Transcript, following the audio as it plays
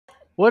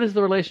what is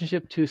the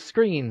relationship to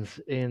screens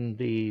in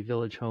the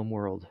Village Home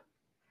world?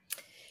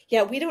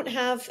 Yeah, we don't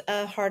have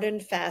a hard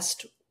and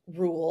fast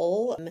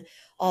rule,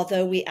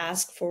 although we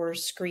ask for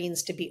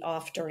screens to be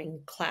off during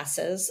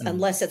classes,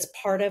 unless it's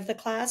part of the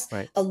class.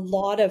 Right. A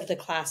lot of the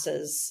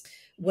classes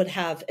would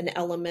have an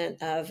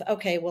element of,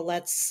 okay, well,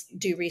 let's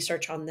do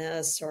research on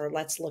this, or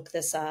let's look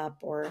this up,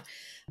 or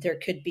there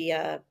could be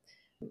a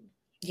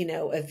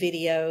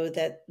video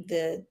that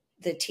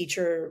the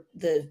teacher,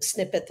 the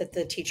snippet that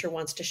the teacher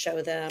wants to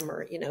show them,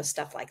 or,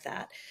 stuff like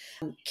that.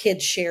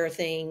 Kids share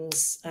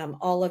things.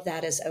 All of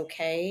that is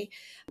okay.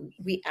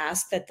 We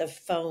ask that the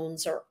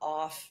phones are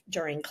off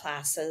during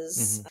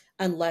classes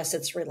unless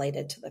it's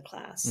related to the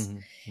class.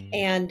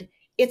 And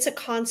it's a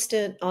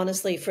constant,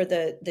 honestly, for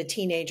the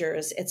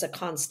teenagers, it's a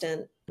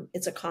constant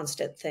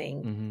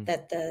thing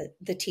that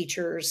the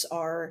teachers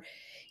are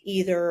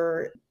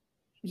either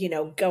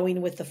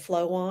going with the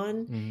flow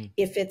on.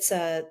 If it's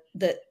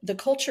the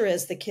culture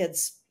is the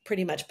kids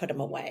pretty much put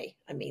them away.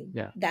 I mean,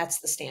 that's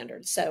the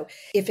standard. So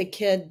if a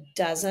kid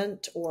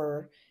doesn't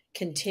or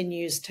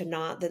continues to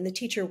not, then the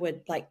teacher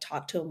would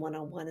talk to him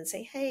one-on-one and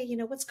say, hey,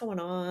 what's going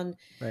on?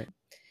 Right.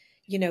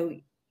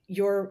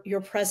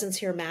 Your presence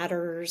here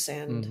matters.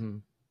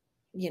 And,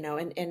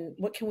 and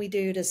what can we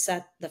do to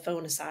set the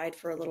phone aside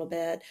for a little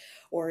bit?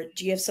 Or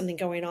do you have something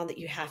going on that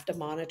you have to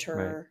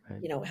monitor?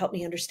 Right. Help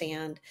me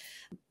understand.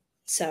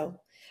 So,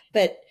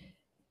 but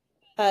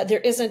there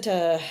isn't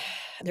a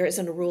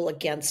rule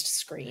against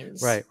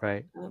screens.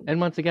 Right.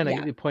 And once again,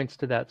 it points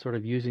to that sort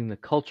of using the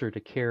culture to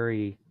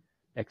carry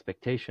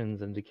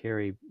expectations and to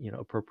carry,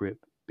 appropriate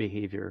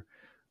behavior.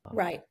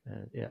 Right.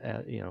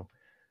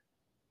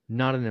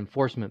 Not an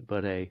enforcement,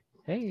 but a,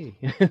 hey,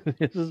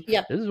 this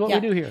is what we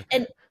do here.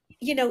 And,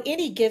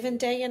 any given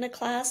day in a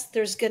class,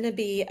 there's going to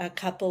be a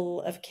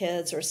couple of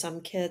kids or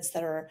some kids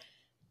that are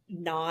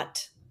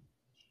not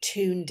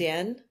tuned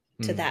in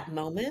to that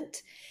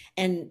moment,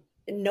 and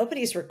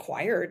nobody's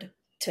required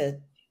to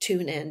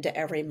tune in to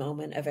every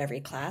moment of every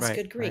class.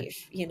 Good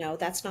grief. Right.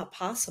 That's not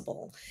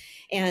possible.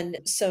 And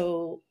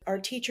so our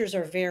teachers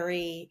are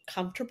very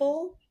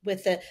comfortable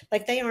with it.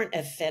 They aren't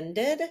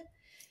offended,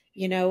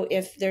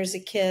 if there's a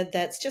kid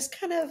that's just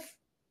kind of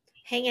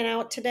hanging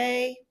out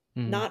today,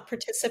 not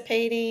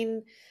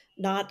participating,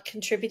 not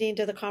contributing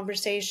to the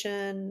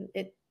conversation.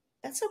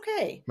 That's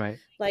okay. Right.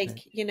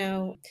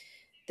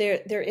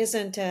 There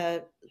isn't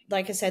a,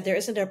 like I said, there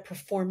isn't a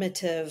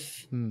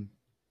performative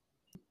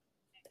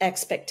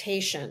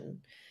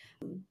expectation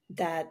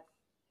that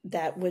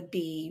would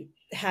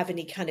have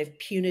any kind of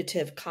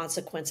punitive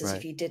consequences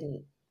if you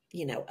didn't,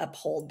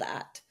 uphold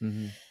that.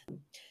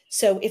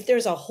 So if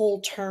there's a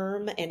whole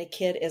term and a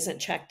kid isn't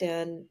checked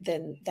in,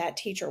 then that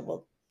teacher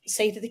will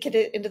say to the kid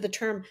into the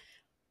term,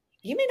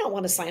 you may not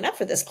want to sign up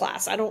for this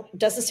class.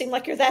 Doesn't seem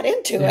like you're that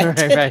into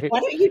it. Right. Why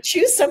don't you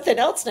choose something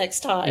else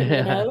next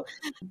time,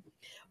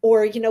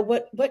 Or,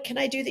 what can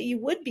I do that you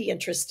would be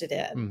interested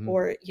in?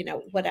 Or,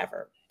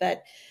 whatever.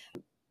 But,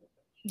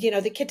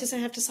 the kid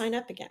doesn't have to sign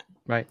up again.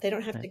 Right. They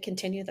don't have to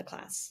continue the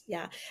class.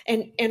 Yeah.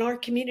 And our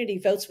community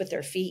votes with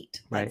their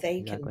feet. Right.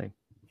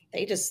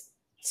 They just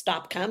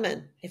stop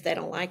coming if they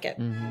don't like it.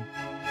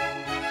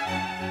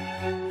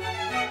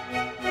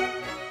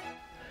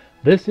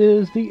 This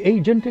is the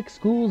Agentic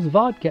Schools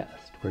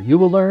Podcast, where you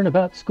will learn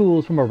about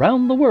schools from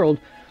around the world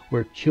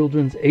where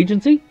children's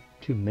agency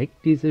to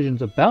make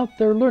decisions about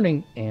their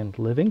learning and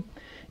living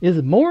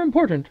is more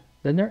important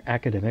than their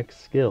academic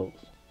skills.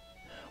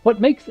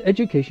 What makes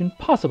education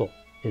possible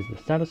is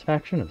the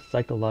satisfaction of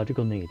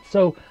psychological needs.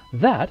 So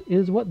that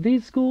is what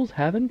these schools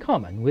have in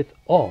common with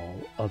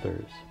all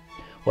others.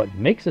 What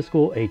makes a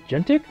school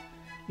agentic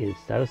is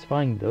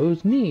satisfying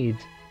those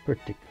needs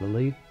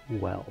particularly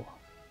well.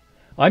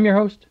 I'm your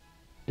host,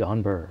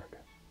 Don Berg.